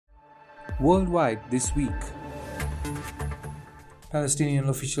Worldwide this week, Palestinian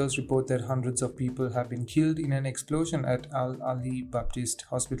officials report that hundreds of people have been killed in an explosion at Al-Ali Baptist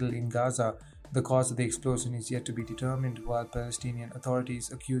Hospital in Gaza. The cause of the explosion is yet to be determined, while Palestinian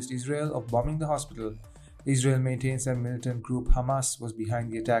authorities accused Israel of bombing the hospital. Israel maintains that militant group Hamas was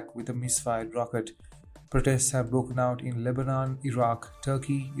behind the attack with a misfired rocket. Protests have broken out in Lebanon, Iraq,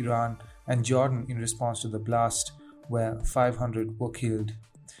 Turkey, Iran, and Jordan in response to the blast, where 500 were killed.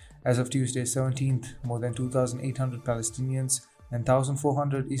 As of Tuesday 17th, more than 2,800 Palestinians and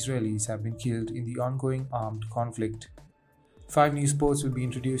 1,400 Israelis have been killed in the ongoing armed conflict. 5 new sports will be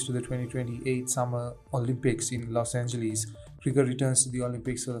introduced to the 2028 Summer Olympics in Los Angeles. Cricket returns to the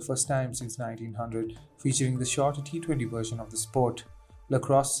Olympics for the first time since 1900, featuring the shorter T20 version of the sport.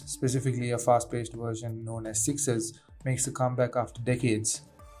 Lacrosse, specifically a fast-paced version known as Sixers, makes a comeback after decades.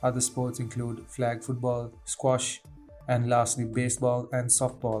 Other sports include flag football, squash, and lastly baseball and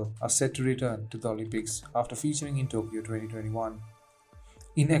softball are set to return to the Olympics after featuring in Tokyo 2021.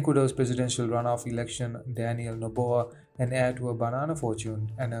 In Ecuador's presidential runoff election, Daniel Noboa, an heir to a banana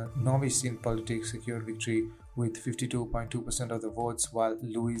fortune and a novice in politics, secured victory with 52.2% of the votes, while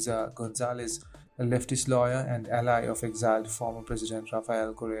Luisa Gonzalez, a leftist lawyer and ally of exiled former President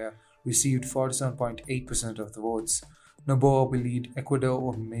Rafael Correa, received 47.8% of the votes. Noboa will lead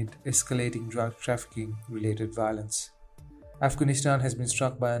Ecuador amid escalating drug trafficking-related violence. Afghanistan has been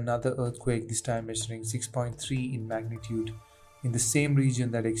struck by another earthquake, this time measuring 6.3 in magnitude, in the same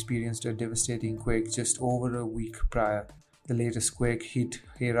region that experienced a devastating quake just over a week prior. The latest quake hit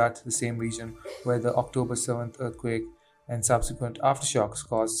Heir, the same region where the October 7th earthquake and subsequent aftershocks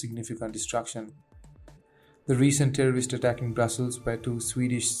caused significant destruction. The recent terrorist attack in Brussels, where 2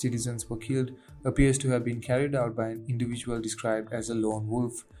 Swedish citizens were killed, appears to have been carried out by an individual described as a lone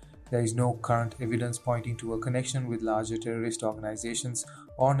wolf. There is no current evidence pointing to a connection with larger terrorist organizations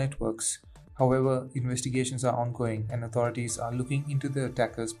or networks. However, investigations are ongoing and authorities are looking into the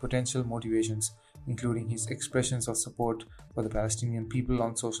attacker's potential motivations, including his expressions of support for the Palestinian people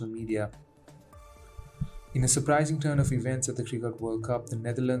on social media. In a surprising turn of events at the Cricket World Cup, the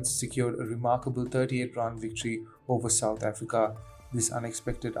Netherlands secured a remarkable 38-run victory over South Africa. This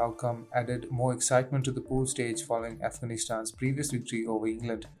unexpected outcome added more excitement to the pool stage following Afghanistan's previous victory over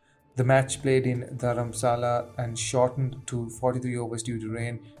England. The match, played in Dharamsala and shortened to 43 overs due to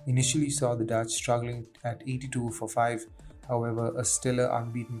rain, initially saw the Dutch struggling at 82 for 5. However, a stellar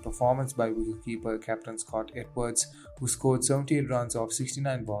unbeaten performance by wicketkeeper captain Scott Edwards, who scored 78 runs off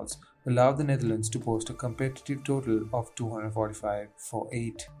 69 balls, allowed the Netherlands to post a competitive total of 245 for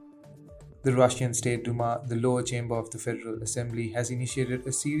 8. The Russian State Duma, the lower chamber of the Federal Assembly, has initiated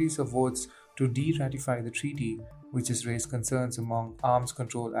a series of votes to de-ratify the treaty, which has raised concerns among arms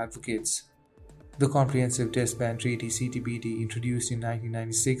control advocates. The Comprehensive Test Ban Treaty (CTBT), introduced in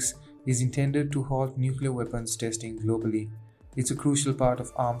 1996, is intended to halt nuclear weapons testing globally. It's a crucial part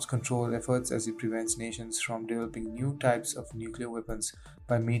of arms control efforts as it prevents nations from developing new types of nuclear weapons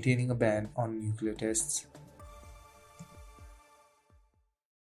by maintaining a ban on nuclear tests.